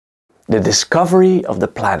the discovery of the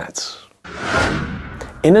planets.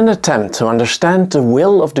 In an attempt to understand the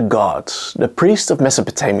will of the gods, the priests of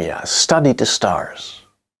Mesopotamia studied the stars.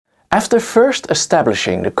 After first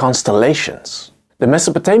establishing the constellations, the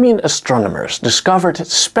Mesopotamian astronomers discovered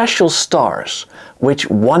special stars which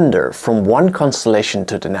wander from one constellation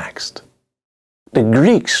to the next. The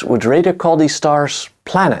Greeks would later call these stars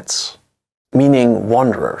planets, meaning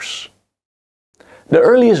wanderers. The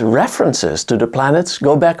earliest references to the planets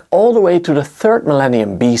go back all the way to the 3rd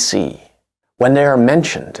millennium BC, when they are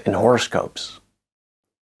mentioned in horoscopes.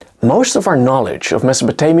 Most of our knowledge of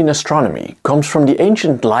Mesopotamian astronomy comes from the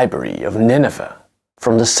ancient library of Nineveh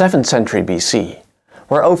from the 7th century BC,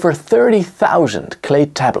 where over 30,000 clay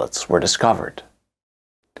tablets were discovered.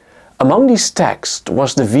 Among these texts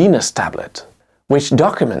was the Venus tablet, which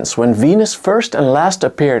documents when Venus first and last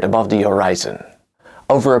appeared above the horizon,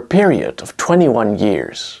 over a period of 21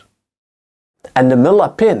 years. And the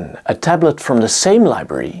Mullapin, a tablet from the same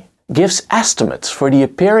library, gives estimates for the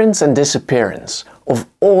appearance and disappearance of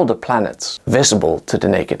all the planets visible to the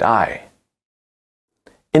naked eye.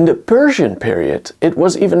 In the Persian period, it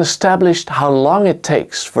was even established how long it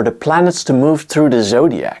takes for the planets to move through the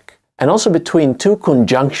zodiac, and also between two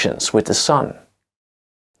conjunctions with the sun.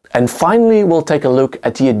 And finally, we'll take a look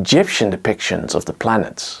at the Egyptian depictions of the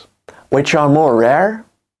planets, which are more rare,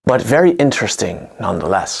 but very interesting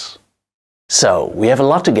nonetheless. So, we have a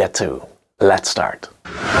lot to get to. Let's start.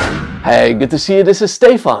 Hey, good to see you. This is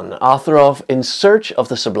Stephan, author of In Search of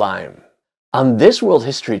the Sublime. On this World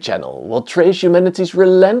History channel, we'll trace humanity's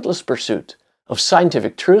relentless pursuit of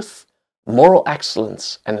scientific truth, moral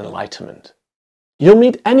excellence, and enlightenment. You'll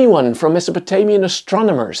meet anyone from Mesopotamian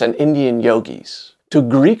astronomers and Indian yogis, to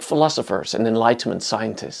Greek philosophers and Enlightenment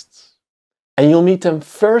scientists. And you'll meet them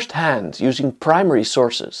firsthand using primary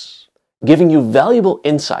sources, giving you valuable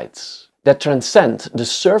insights that transcend the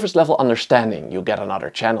surface-level understanding you get on other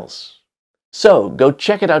channels. So, go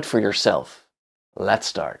check it out for yourself. Let's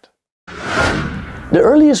start. The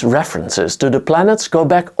earliest references to the planets go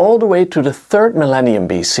back all the way to the 3rd millennium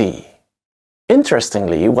BC.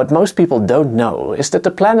 Interestingly, what most people don't know is that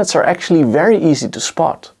the planets are actually very easy to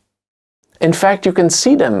spot. In fact, you can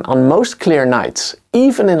see them on most clear nights,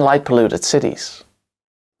 even in light-polluted cities.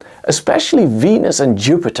 Especially Venus and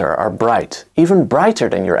Jupiter are bright, even brighter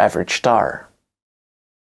than your average star.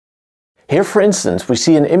 Here, for instance, we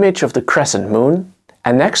see an image of the crescent moon,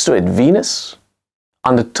 and next to it Venus.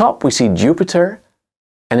 On the top we see Jupiter,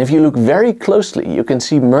 and if you look very closely you can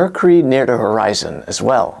see Mercury near the horizon as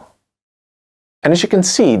well. And as you can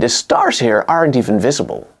see, the stars here aren't even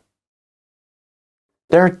visible.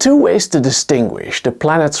 There are two ways to distinguish the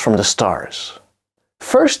planets from the stars.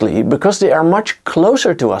 Firstly, because they are much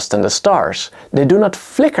closer to us than the stars, they do not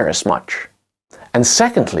flicker as much. And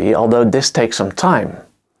secondly, although this takes some time,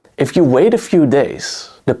 if you wait a few days,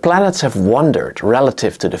 the planets have wandered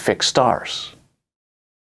relative to the fixed stars.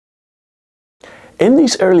 In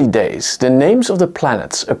these early days, the names of the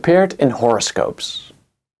planets appeared in horoscopes.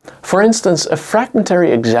 For instance, a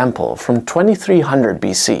fragmentary example from 2300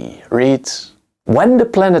 BC reads, "When the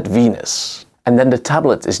planet Venus," and then the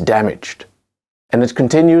tablet is damaged. And it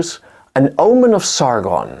continues, "an omen of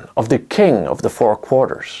Sargon, of the king of the four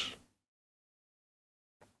quarters."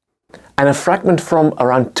 And a fragment from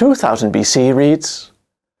around 2000 BC reads,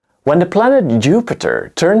 "When the planet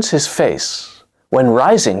Jupiter turns his face, when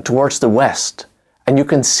rising towards the west, and you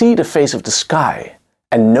can see the face of the sky,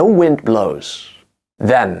 and no wind blows,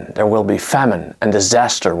 then there will be famine and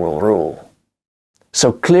disaster will rule."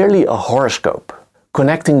 So clearly a horoscope,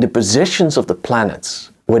 connecting the positions of the planets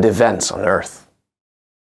with events on Earth.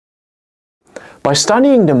 By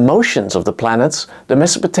studying the motions of the planets, the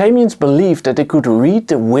Mesopotamians believed that they could read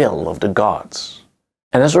the will of the gods.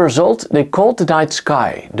 And as a result, they called the night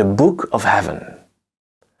sky the Book of Heaven.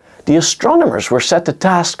 The astronomers were set the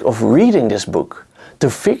task of reading this book to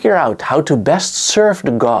figure out how to best serve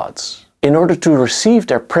the gods in order to receive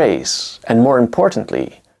their praise and, more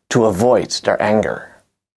importantly, to avoid their anger.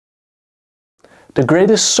 The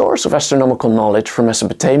greatest source of astronomical knowledge from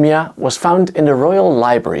Mesopotamia was found in the Royal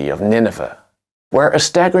Library of Nineveh, where a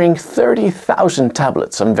staggering 30,000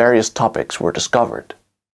 tablets on various topics were discovered.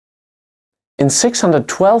 In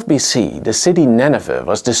 612 BC, the city Nineveh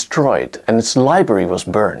was destroyed and its library was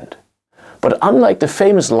burned. But unlike the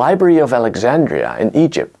famous Library of Alexandria in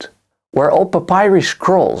Egypt, where all papyrus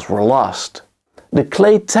scrolls were lost, the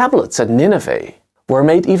clay tablets at Nineveh were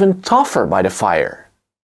made even tougher by the fire.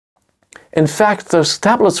 In fact, those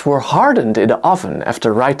tablets were hardened in the oven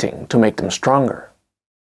after writing to make them stronger.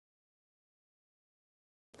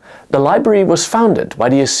 The library was founded by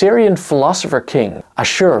the Assyrian philosopher king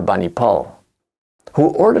Ashur-bani-pal. who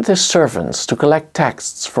ordered his servants to collect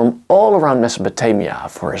texts from all around Mesopotamia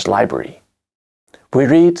for his library. We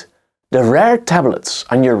read, "The rare tablets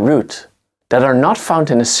on your route that are not found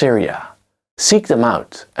in Assyria, seek them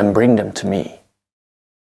out and bring them to me."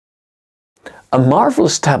 A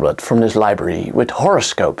marvelous tablet from this library with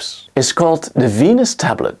horoscopes is called the Venus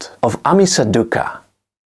Tablet of Amisaduqa,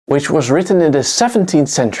 which was written in the 17th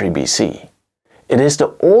century BC. It is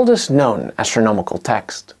the oldest known astronomical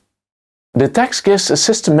text. The text gives a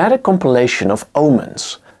systematic compilation of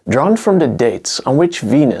omens drawn from the dates on which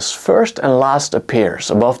Venus first and last appears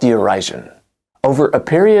above the horizon, over a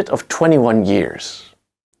period of 21 years.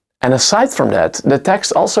 And aside from that, the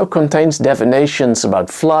text also contains divinations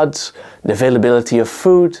about floods, the availability of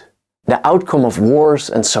food, the outcome of wars,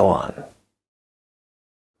 and so on.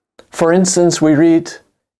 For instance, we read,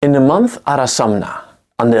 "In the month Arasamna,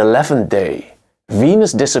 on the 11th day,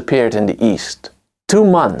 Venus disappeared in the east. 2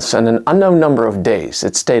 months and an unknown number of days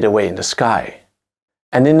it stayed away in the sky.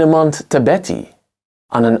 And in the month Tebeti,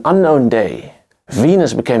 on an unknown day,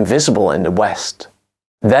 Venus became visible in the west.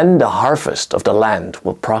 Then the harvest of the land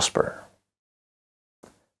will prosper."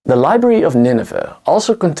 The Library of Nineveh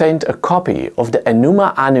also contained a copy of the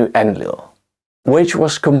Enuma Anu Enlil, which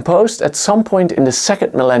was composed at some point in the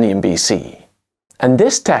 2nd millennium BC. And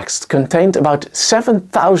this text contained about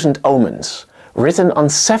 7,000 omens written on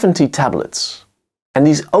 70 tablets. And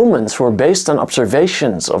these omens were based on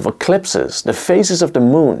observations of eclipses, the phases of the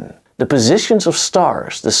moon, the positions of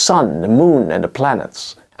stars, the sun, the moon, and the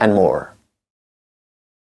planets, and more.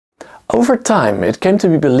 Over time, it came to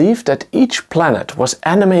be believed that each planet was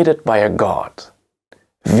animated by a god.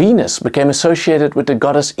 Venus became associated with the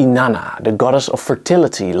goddess Inanna, the goddess of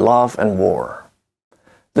fertility, love, and war.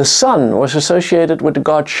 The sun was associated with the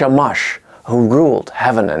god Shamash, who ruled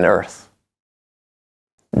heaven and earth.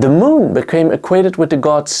 The moon became equated with the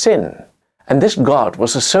god Sin, and this god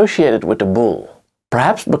was associated with the bull,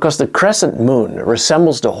 perhaps because the crescent moon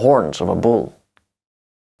resembles the horns of a bull.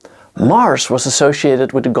 Mars was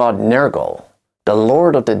associated with the god Nergal, the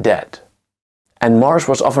lord of the dead, and Mars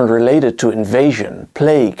was often related to invasion,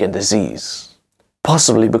 plague, and disease,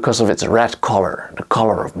 possibly because of its red color, the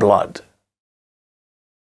color of blood.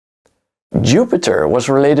 Jupiter was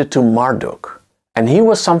related to Marduk, and he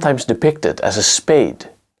was sometimes depicted as a spade,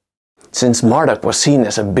 since Marduk was seen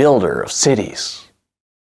as a builder of cities.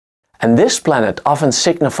 And this planet often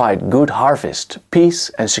signified good harvest, peace,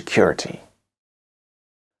 and security.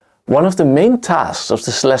 One of the main tasks of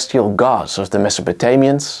the celestial gods of the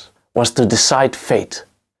Mesopotamians was to decide fate,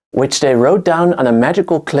 which they wrote down on a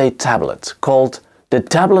magical clay tablet called the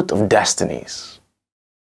Tablet of Destinies.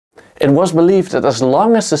 It was believed that as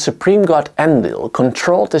long as the supreme god Enlil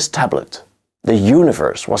controlled this tablet, the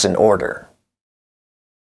universe was in order.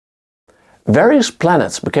 Various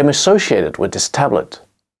planets became associated with this tablet.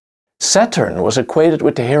 Saturn was equated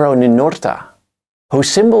with the hero Ninurta, whose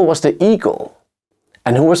symbol was the eagle,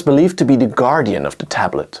 and who was believed to be the guardian of the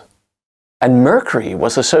tablet. And Mercury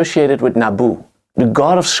was associated with Nabu, the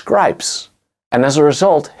god of scribes, and as a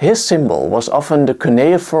result his symbol was often the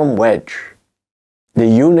cuneiform wedge, the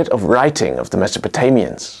unit of writing of the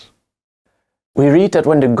Mesopotamians. We read that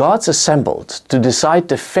when the gods assembled to decide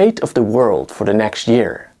the fate of the world for the next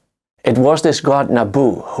year, it was this god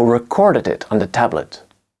Nabu who recorded it on the tablet.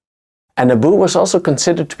 And Nabu was also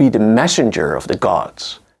considered to be the messenger of the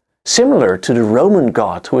gods, similar to the Roman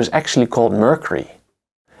god who is actually called Mercury.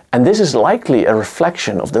 And this is likely a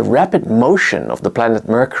reflection of the rapid motion of the planet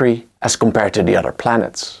Mercury as compared to the other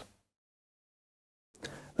planets.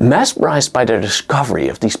 Mesmerized by their discovery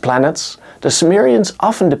of these planets, the Sumerians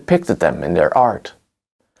often depicted them in their art.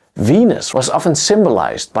 Venus was often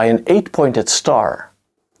symbolized by an 8-pointed star,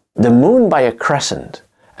 the moon by a crescent,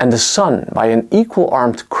 and the sun by an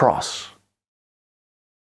equal-armed cross.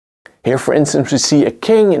 Here, for instance, we see a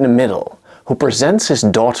king in the middle who presents his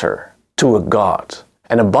daughter to a god,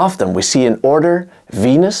 and above them we see in order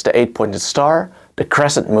Venus, the 8-pointed star, the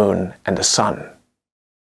crescent moon, and the sun.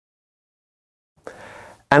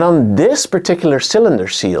 And on this particular cylinder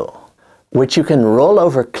seal, which you can roll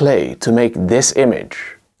over clay to make this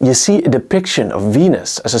image, you see a depiction of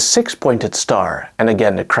Venus as a 6-pointed star and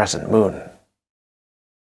again the crescent moon.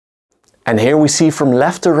 And here we see from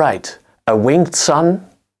left to right a winged sun,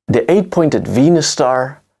 the 8-pointed Venus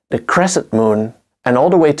star, the crescent moon, and all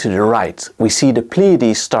the way to the right we see the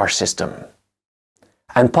Pleiades star system.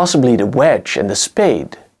 And possibly the wedge and the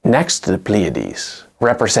spade next to the Pleiades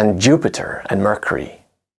represent Jupiter and Mercury.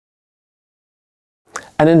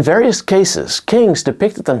 And in various cases, kings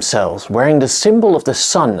depicted themselves wearing the symbol of the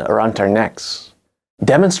sun around their necks,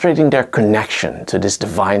 demonstrating their connection to this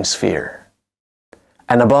divine sphere.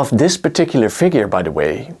 And above this particular figure, by the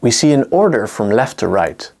way, we see an order from left to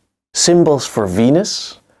right. Symbols for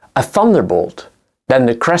Venus, a thunderbolt, then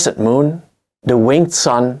the crescent moon, the winged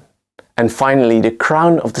sun, and finally the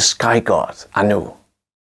crown of the sky god, Anu.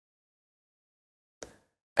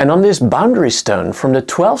 And on this boundary stone from the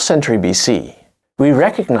 12th century BC, we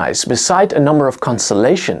recognize, beside a number of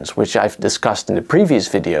constellations which I've discussed in the previous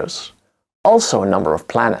videos, also a number of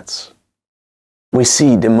planets. We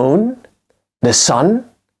see the moon, the sun,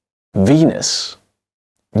 Venus,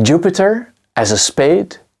 Jupiter as a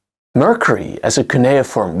spade, Mercury as a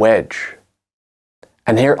cuneiform wedge,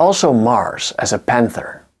 and here also Mars as a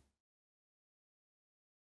panther.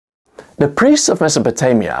 The priests of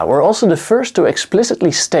Mesopotamia were also the first to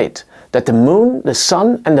explicitly state that the moon, the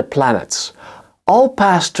sun and the planets all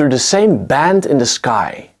pass through the same band in the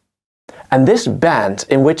sky. And this band,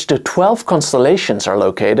 in which the 12 constellations are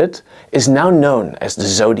located, is now known as the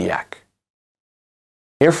zodiac.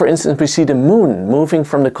 Here, for instance, we see the moon moving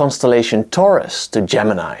from the constellation Taurus to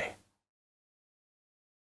Gemini.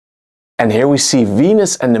 And here we see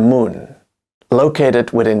Venus and the moon,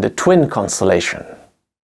 located within the twin constellation.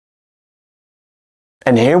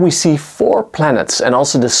 And here we see 4 planets and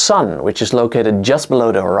also the sun, which is located just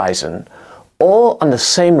below the horizon, all on the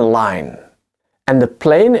same line. And the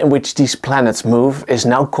plane in which these planets move is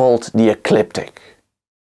now called the ecliptic.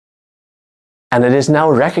 And it is now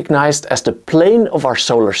recognized as the plane of our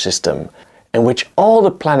solar system, in which all the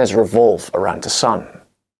planets revolve around the sun.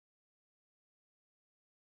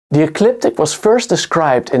 The ecliptic was first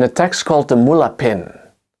described in a text called the Mulapin,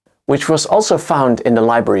 which was also found in the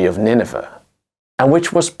Library of Nineveh, and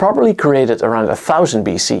which was probably created around 1000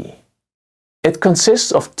 BC. It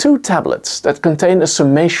consists of 2 tablets that contain a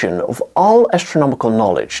summation of all astronomical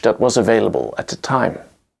knowledge that was available at the time.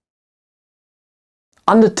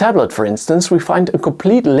 On the tablet, for instance, we find a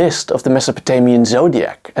complete list of the Mesopotamian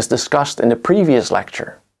zodiac, as discussed in the previous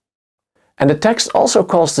lecture. And the text also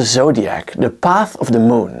calls the zodiac the path of the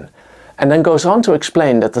moon, and then goes on to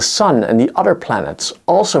explain that the sun and the other planets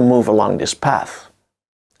also move along this path,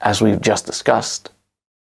 as we've just discussed.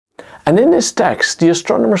 And in this text, the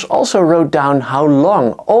astronomers also wrote down how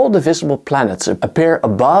long all the visible planets appear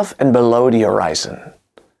above and below the horizon,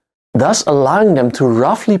 thus allowing them to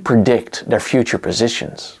roughly predict their future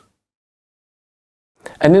positions.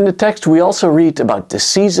 And in the text we also read about the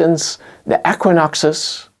seasons, the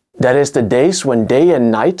equinoxes, that is the days when day and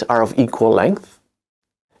night are of equal length,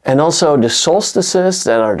 and also the solstices,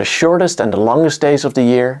 that are the shortest and the longest days of the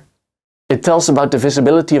year. It tells about the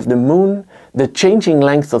visibility of the moon, the changing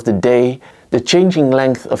length of the day, the changing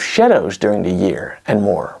length of shadows during the year, and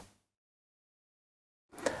more.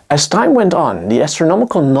 As time went on, the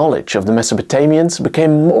astronomical knowledge of the Mesopotamians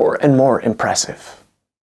became more and more impressive.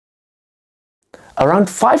 Around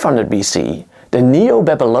 500 BC, the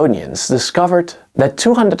Neo-Babylonians discovered that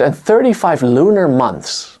 235 lunar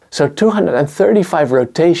months, so 235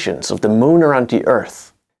 rotations of the moon around the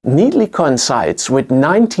Earth, neatly coincides with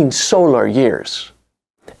 19 solar years.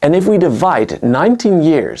 And if we divide 19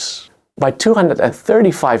 years by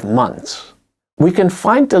 235 months, we can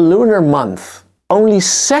find the lunar month only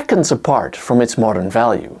seconds apart from its modern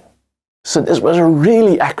value. So this was a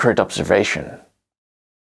really accurate observation.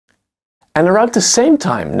 And around the same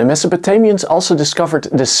time, the Mesopotamians also discovered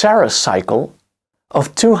the Saros cycle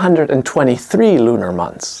of 223 lunar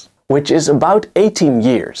months, which is about 18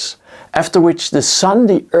 years, after which the sun,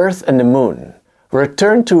 the earth and the moon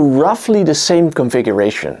return to roughly the same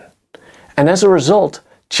configuration. And as a result,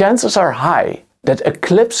 chances are high that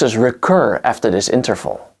eclipses recur after this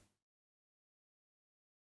interval.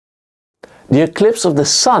 The eclipse of the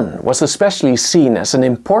sun was especially seen as an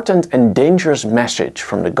important and dangerous message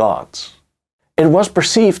from the gods. It was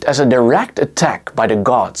perceived as a direct attack by the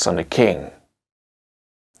gods on the king.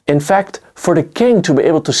 In fact, for the king to be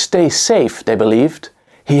able to stay safe, they believed,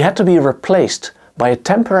 he had to be replaced by a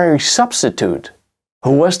temporary substitute,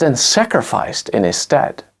 who was then sacrificed in his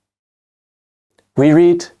stead. We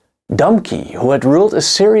read, Damki, who had ruled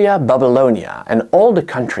Assyria, Babylonia and all the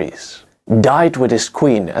countries, died with his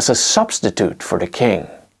queen as a substitute for the king.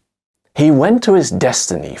 He went to his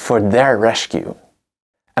destiny for their rescue,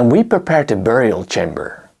 and we prepared a burial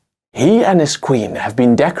chamber. He and his queen have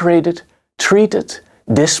been decorated, treated,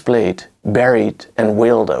 displayed, buried and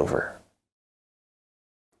wailed over.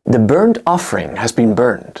 The burnt offering has been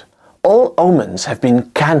burned, all omens have been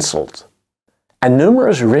cancelled, and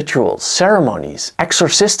numerous rituals, ceremonies,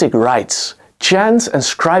 exorcistic rites, chants and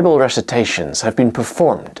scribal recitations have been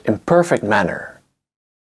performed in perfect manner.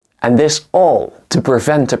 And this all to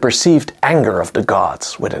prevent the perceived anger of the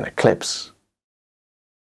gods with an eclipse.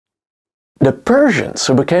 The Persians,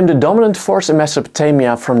 who became the dominant force in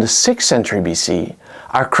Mesopotamia from the 6th century BC,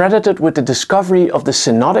 are credited with the discovery of the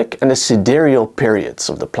synodic and the sidereal periods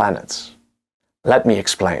of the planets. Let me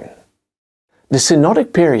explain. The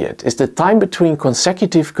synodic period is the time between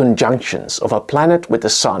consecutive conjunctions of a planet with the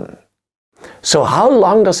Sun. So how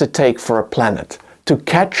long does it take for a planet to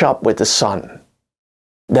catch up with the Sun?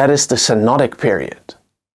 That is the synodic period.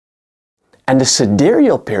 And the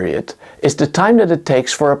sidereal period is the time that it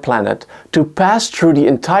takes for a planet to pass through the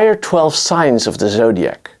entire 12 signs of the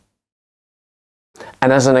zodiac.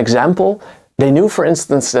 And as an example, they knew, for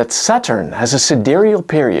instance, that Saturn has a sidereal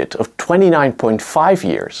period of 29.5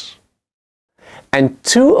 years. And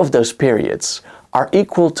 2 of those periods are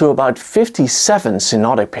equal to about 57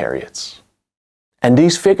 synodic periods. And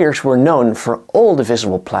these figures were known for all the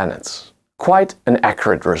visible planets. Quite an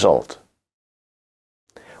accurate result.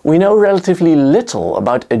 We know relatively little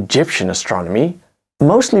about Egyptian astronomy,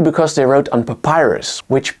 mostly because they wrote on papyrus,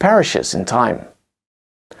 which perishes in time.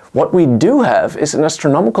 What we do have is an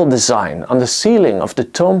astronomical design on the ceiling of the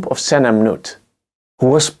tomb of Senamnut, who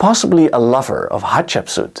was possibly a lover of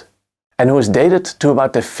Hatshepsut, and who is dated to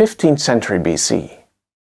about the 15th century BC.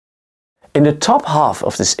 In the top half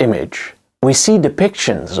of this image, we see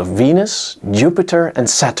depictions of Venus, Jupiter and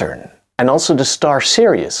Saturn, and also the star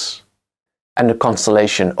Sirius, and the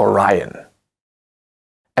constellation Orion.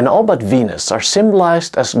 And all but Venus are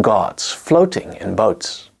symbolized as gods floating in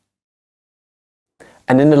boats.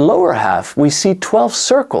 And in the lower half we see 12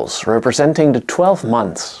 circles representing the 12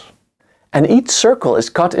 months. And each circle is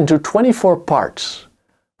cut into 24 parts,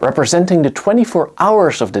 representing the 24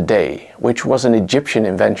 hours of the day, which was an Egyptian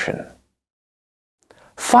invention.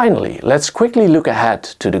 Finally, let's quickly look ahead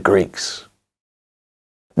to the Greeks.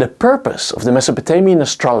 The purpose of the Mesopotamian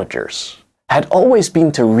astrologers had always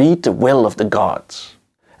been to read the will of the gods.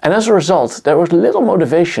 And as a result, there was little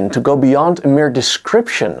motivation to go beyond a mere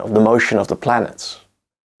description of the motion of the planets.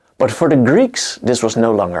 But for the Greeks, this was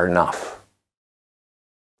no longer enough.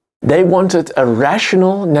 They wanted a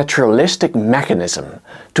rational, naturalistic mechanism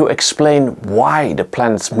to explain why the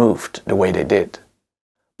planets moved the way they did.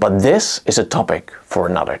 But this is a topic for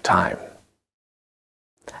another time.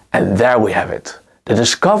 And there we have it, the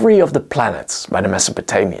discovery of the planets by the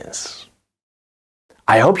Mesopotamians.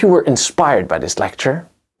 I hope you were inspired by this lecture,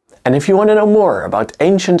 and if you want to know more about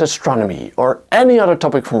ancient astronomy or any other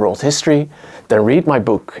topic from world history, then read my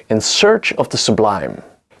book In Search of the Sublime.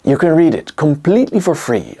 You can read it completely for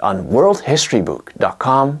free on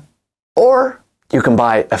worldhistorybook.com, or you can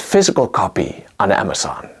buy a physical copy on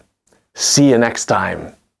Amazon. See you next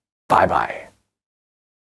time. Bye bye.